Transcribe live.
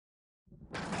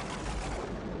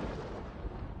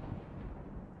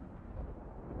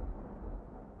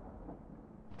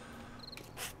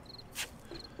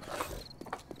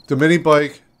The mini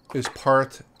bike is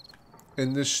parked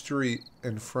in the street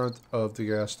in front of the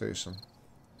gas station.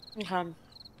 Okay. And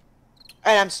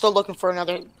I'm still looking for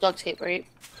another duct tape, right?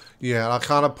 Yeah, I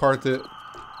kind of parked it.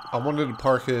 I wanted to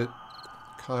park it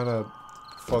kind of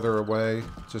further away,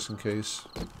 just in case.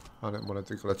 I didn't want it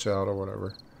to glitch out or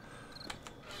whatever.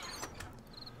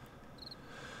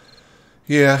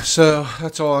 Yeah, so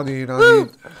that's all I need. I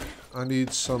need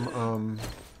some,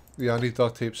 yeah, I need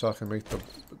duct tape so I can make the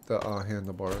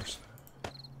handlebars.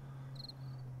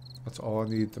 That's all I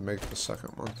need to make the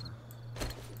second one.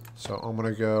 So I'm going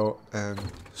to go and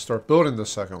start building the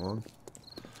second one.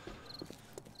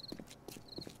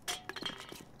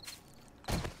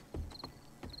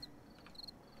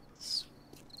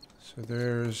 So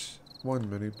there's one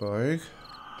mini bike.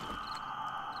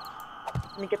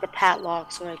 Let me get the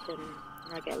padlock so I can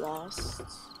not get lost. So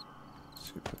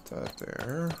you put that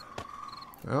there.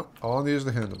 Well, all I need is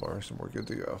the handlebars and we're good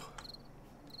to go.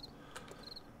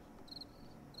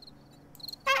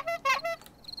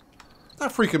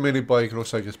 That freaking mini bike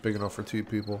looks like it's big enough for 2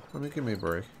 people. I mean, give me a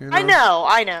break. You know?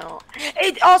 I know.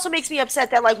 It also makes me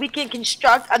upset that, like, we can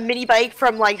construct a mini bike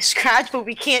from, like, scratch, but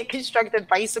we can't construct a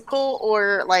bicycle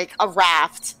or, like, a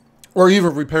raft. Or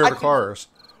even repair the cars.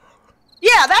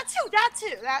 Yeah, that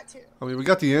too. I mean, we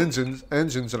got the engines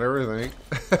and everything.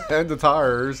 And the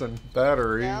tires and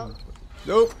battery. Yeah.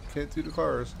 Nope, can't do the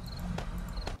cars.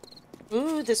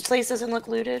 Ooh, this place doesn't look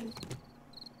looted.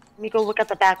 Let me go look at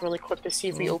the back really quick to see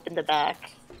if we opened the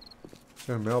back.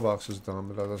 The mailbox is done,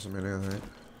 but that doesn't mean anything.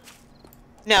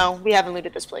 No, we haven't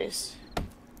looted this place.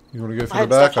 You want to go through the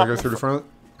back? I'll go through the front.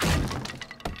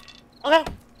 Okay.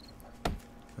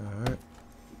 Alright.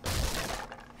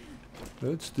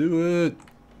 Let's do it.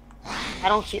 I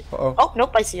don't see. Uh-oh. Oh,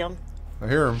 nope, I see him. I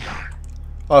hear him.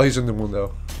 Oh, he's in the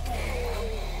window.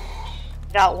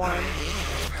 Got one.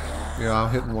 Yeah,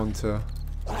 I'm hitting one too.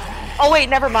 Oh, wait,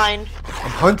 never mind. I'm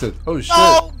hunted. Oh, shit.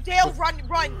 Oh, Dale, run,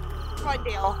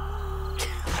 Dale.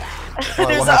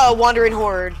 There's a wandering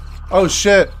horde. Oh,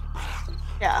 shit.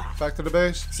 Yeah. Back to the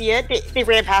base? See it? They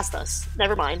ran past us.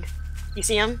 Never mind. You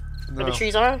see them? No. Where the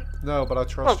trees are? No, but I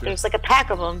trust you. There's like a pack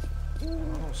of them. I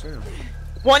don't see him.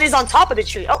 One is on top of the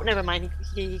tree. Oh, never mind.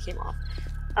 He came off.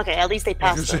 Okay, at least they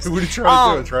passed us. What are you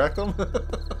trying to do? Attract them?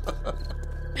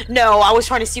 No, I was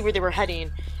trying to see where they were heading.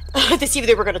 To see if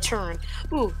they were going to turn.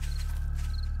 Ooh.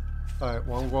 Alright,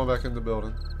 well, I'm going back in the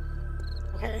building.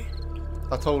 Okay.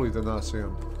 I totally did not see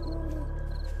him.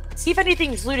 See if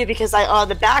anything's looted because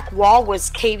the back wall was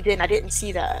caved in. I didn't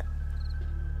see that.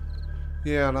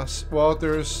 Yeah, and well,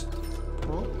 there's...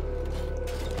 Well,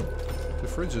 the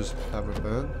fridges haven't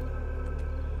been.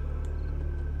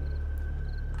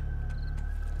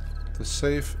 The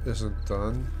safe isn't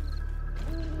done.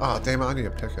 Ah, damn it, I need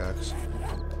a pickaxe.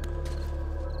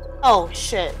 Oh,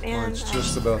 shit, man. Mine's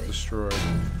just about destroyed.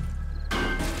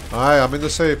 Alright, I'm in the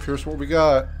safe. Here's what we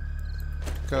got.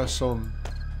 Got some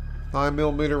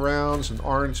 9mm rounds, an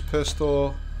orange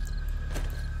pistol,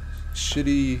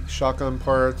 shitty shotgun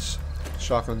parts,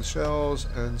 shotgun shells,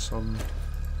 and some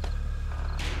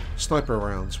sniper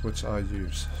rounds, which I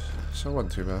use. So it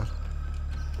wasn't too bad.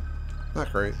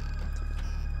 Not great.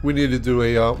 We need to do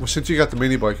a, well, since you got the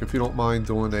mini bike, if you don't mind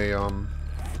doing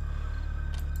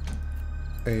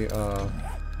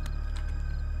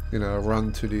you know,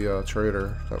 run to the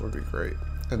trader, that would be great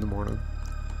in the morning.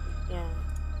 Yeah.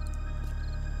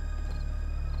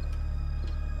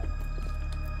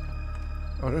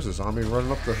 Oh, there's a zombie running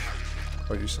up the...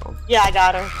 Oh, you saw him. Yeah, I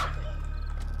got her.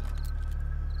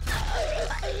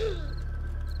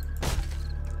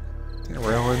 Yeah,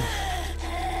 railing.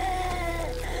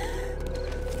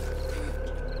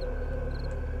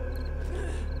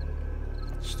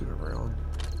 Stupid railing.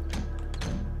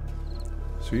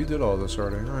 So you did all this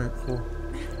already. Alright, cool.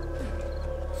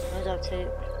 No duct tape.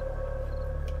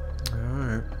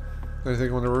 Alright.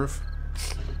 Anything on the roof?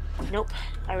 Nope.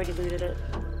 I already looted it.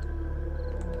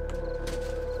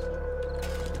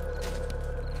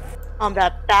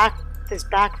 This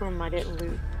back room I didn't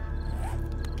loot.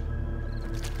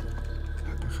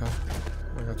 Okay.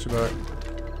 I got you back.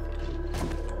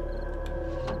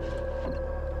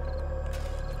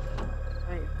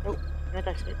 Right. Nope. No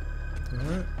duct tape.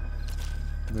 Alright.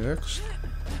 Next.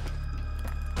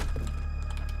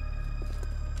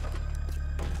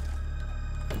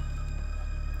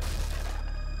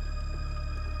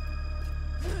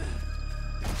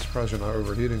 Surprised you're not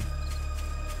overheating.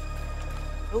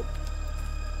 Nope.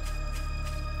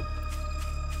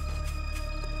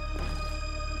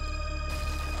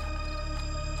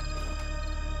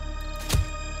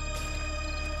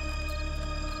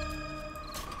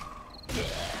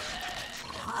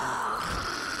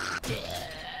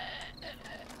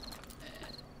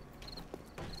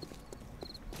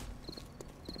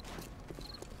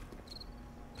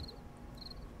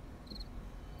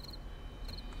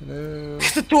 Hello.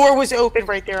 The door was open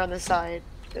right there on the side.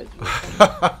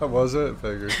 Was it?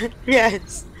 Figured.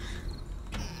 Yes.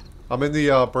 I'm in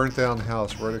the burnt down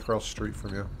house right across the street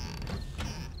from you.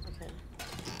 Okay.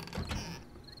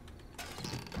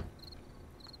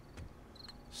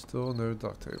 Still no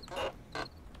duct tape.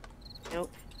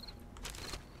 Nope.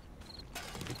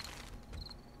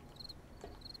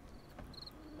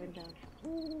 Going down.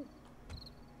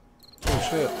 Oh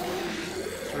shit.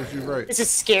 Serves you right. This is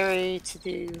scary to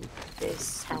do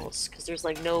this house because there's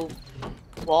like no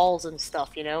walls and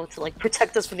stuff, you know, to like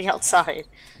protect us from the outside.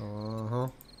 Uh-huh.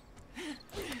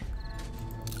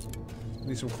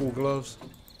 Need some cool gloves?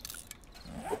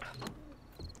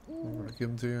 I'm gonna give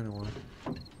them to you anyway.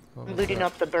 Oh, I'm looting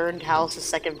up the burned house, the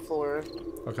second floor.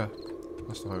 Okay.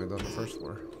 I still haven't done the first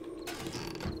floor.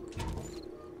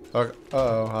 Okay.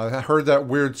 Uh-oh. I heard that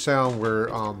weird sound where,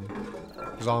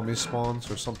 zombies spawns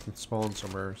or something spawns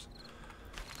somewhere.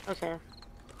 Okay.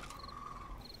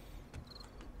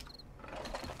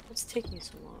 What's taking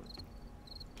so long?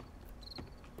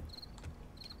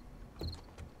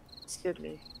 Excuse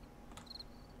me.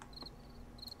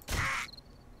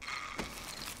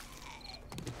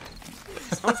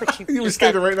 Sounds like He was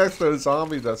standing right next to a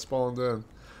zombie that spawned in.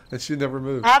 And she never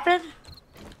moved. What happened?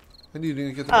 And you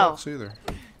didn't get the box either.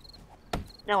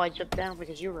 No, I jumped down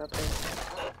because you were up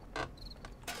there.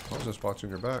 I was just watching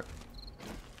your back.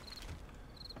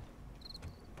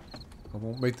 I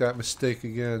won't make that mistake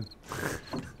again.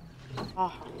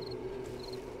 Oh.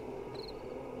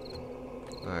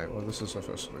 Alright, well this is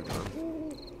officially done.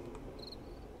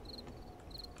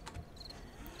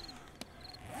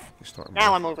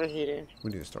 Now I'm overheated.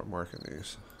 We need to start marking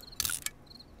these.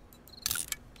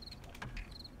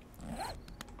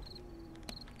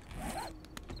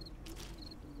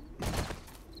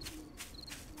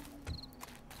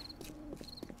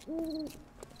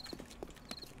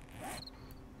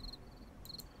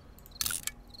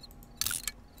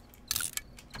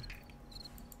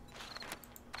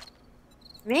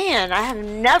 Man,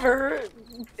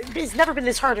 it's never been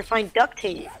this hard to find duct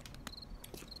tape.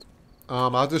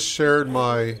 I just shared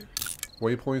my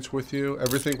waypoints with you.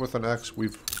 Everything with an X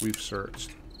we've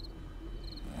searched.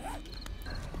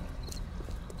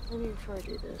 Maybe before I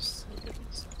do this.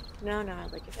 No, I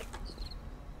like it like this.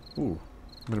 Ooh.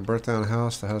 I'm in a burnt down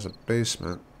house that has a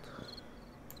basement.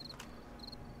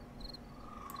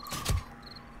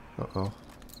 Uh-oh.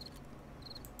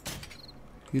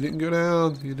 You didn't go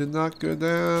down. You did not go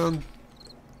down.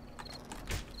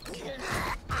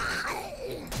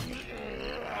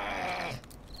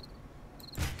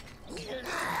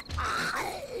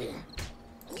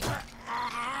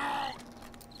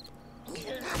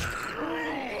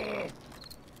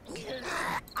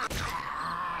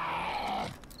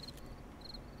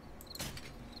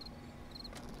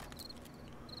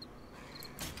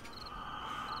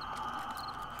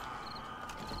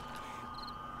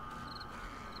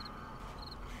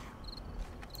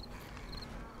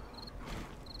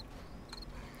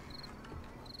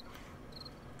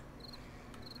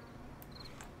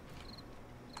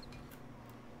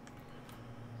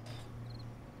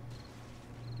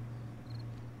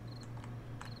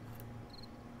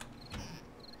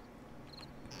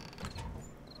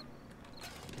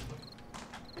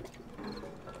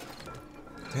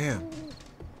 Damn.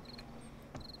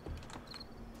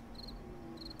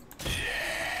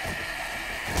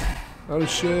 Oh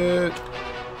shit.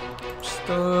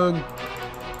 Stun.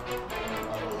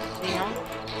 Yeah.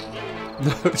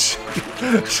 No,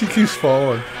 she keeps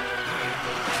falling.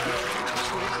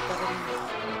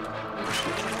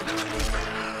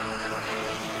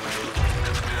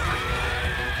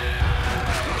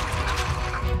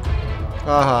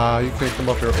 Aha, you can't come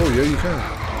up here. Oh yeah, you can.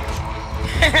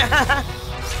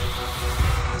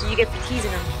 So you get the keys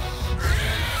in them.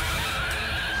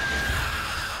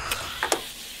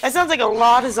 That sounds like a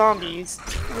lot of zombies.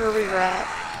 Where we were at.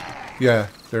 Yeah,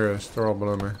 there is. They're all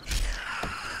below me.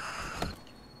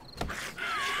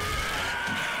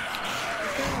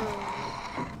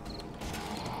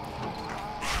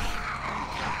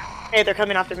 Hey, they're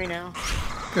coming after me now.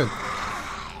 Good.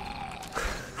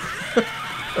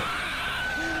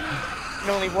 And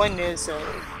only one is, I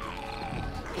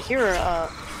hear a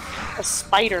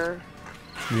spider.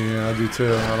 Yeah, I do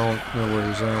too. I don't know where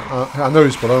he's at. I know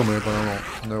he's below me, but I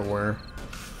don't know where.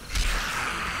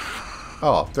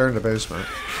 Oh, they're in the basement.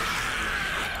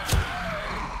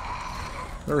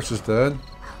 Nurse is dead.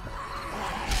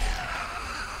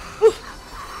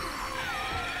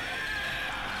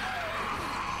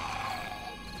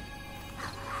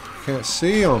 Can't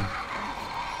see him.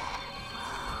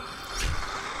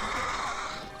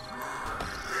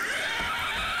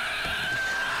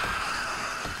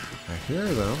 hear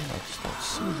them. I just don't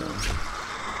see them.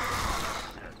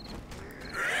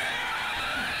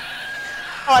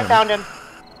 Oh, I found him.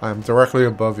 I'm directly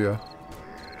above you.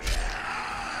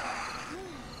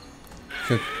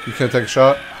 You can't take a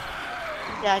shot?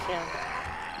 Yeah, I can.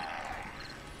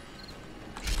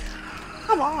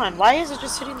 Come on, why is it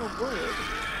just hitting the wood?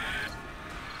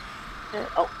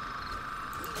 Oh.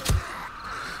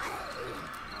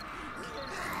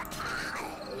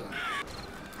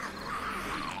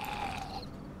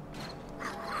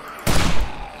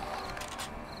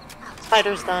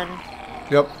 Spider's done.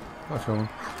 Yep, I killed him.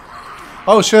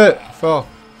 Oh shit! I fell.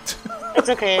 It's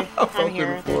okay. I'm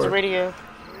here. There's a radio.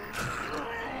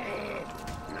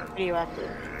 Radioactive.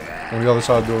 On the other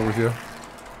side of the door with you.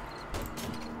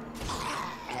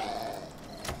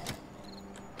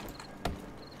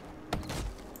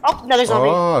 Oh, another zombie.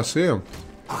 Oh, I see him.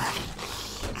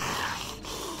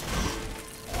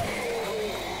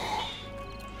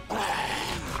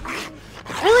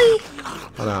 Really?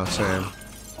 I know, same.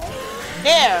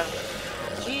 There.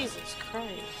 Jesus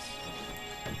Christ.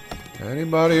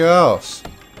 Anybody else?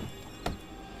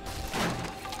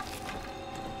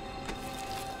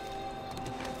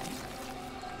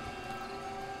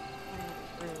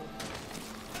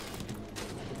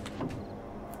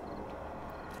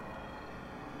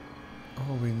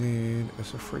 All we need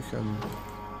is a freaking...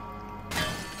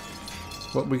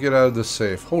 What we get out of this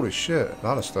safe? Holy shit, a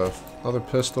lot of stuff. Another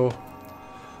pistol.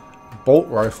 Bolt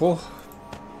rifle.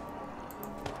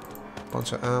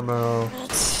 Bunch of ammo.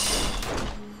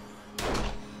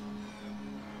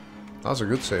 That was a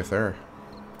good safe there.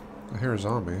 I hear a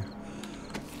zombie.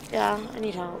 Yeah, I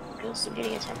need help. I'm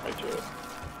getting attacked by two.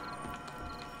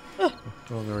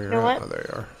 Oh, there you're know at. what? Oh, there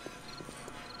you are.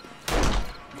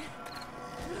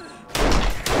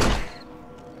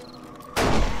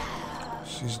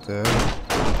 She's dead.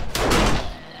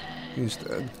 He's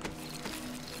dead.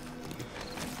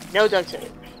 No duct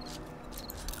tape.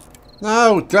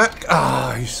 No, that.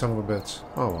 Ah, you son of a bitch.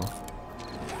 Oh well.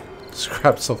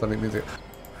 Scrapped something immediately.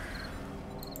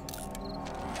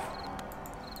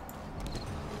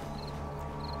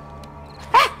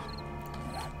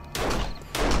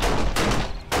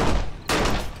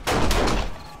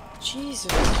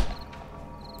 Jesus.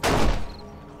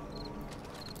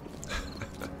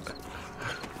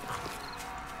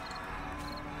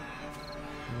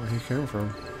 Where he came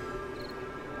from?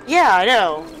 Yeah, I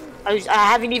know. I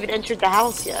haven't even entered the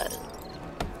house yet.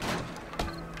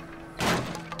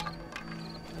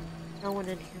 No one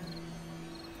in here.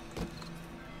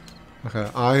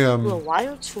 Okay, I am. Ooh, a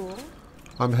wire tool.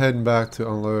 I'm heading back to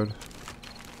unload.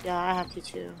 Yeah, I have to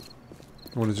too. You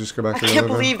want to just go back I to the can't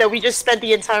other believe that we just spent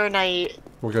the entire night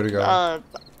We're good to go.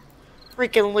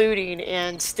 freaking looting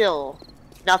and still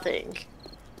nothing.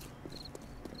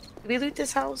 Did we loot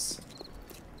this house?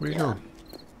 Where you yeah. going?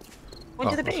 Went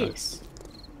to the that's right. base.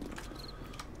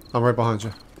 I'm right behind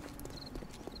you.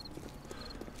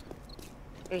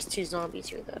 There's two zombies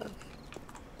here though.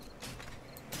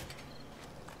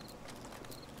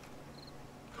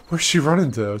 Where's she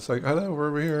running to? It's like, hello, we're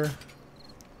over here.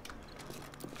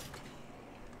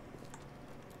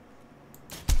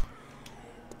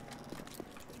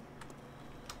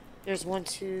 There's one,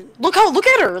 two. Look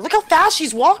at her! Look how fast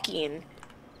she's walking!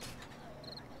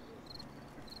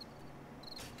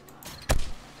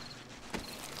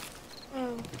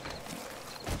 Oh.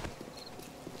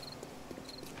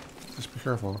 Just be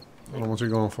careful. I don't want you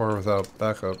going far without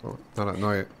backup. Not at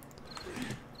night.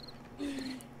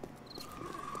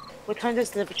 What time does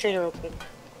the refrigerator open?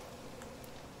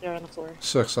 They're on the floor.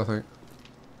 6, I think.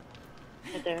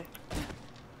 Right there.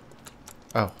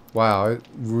 Oh, wow. It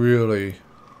really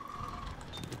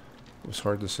was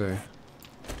hard to see.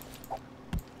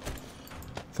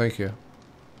 Thank you.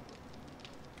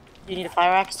 You need a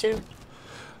fire axe too?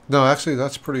 No, actually,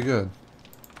 that's pretty good.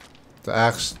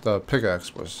 The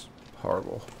pickaxe was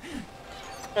horrible.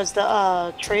 Does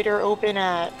the trader open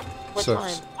at what 6.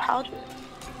 time? How do?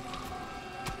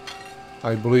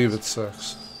 I believe it's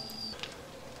 6.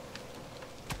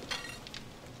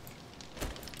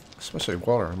 Especially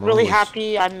water. I'm Really always...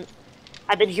 happy. I've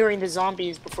been hearing the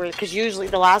zombies before because usually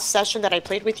the last session that I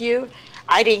played with you,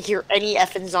 I didn't hear any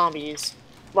effing zombies.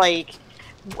 Like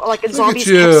zombies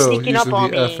kept sneaking up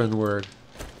on me. Effing word.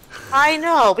 I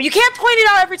know, but you can't point it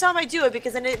out every time I do it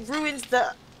because then it ruins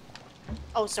the.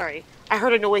 Oh, sorry. I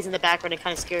heard a noise in the background. It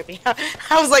kind of scared me.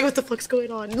 I was like, "What the fuck's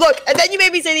going on?" Look, and then you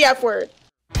made me say the F word.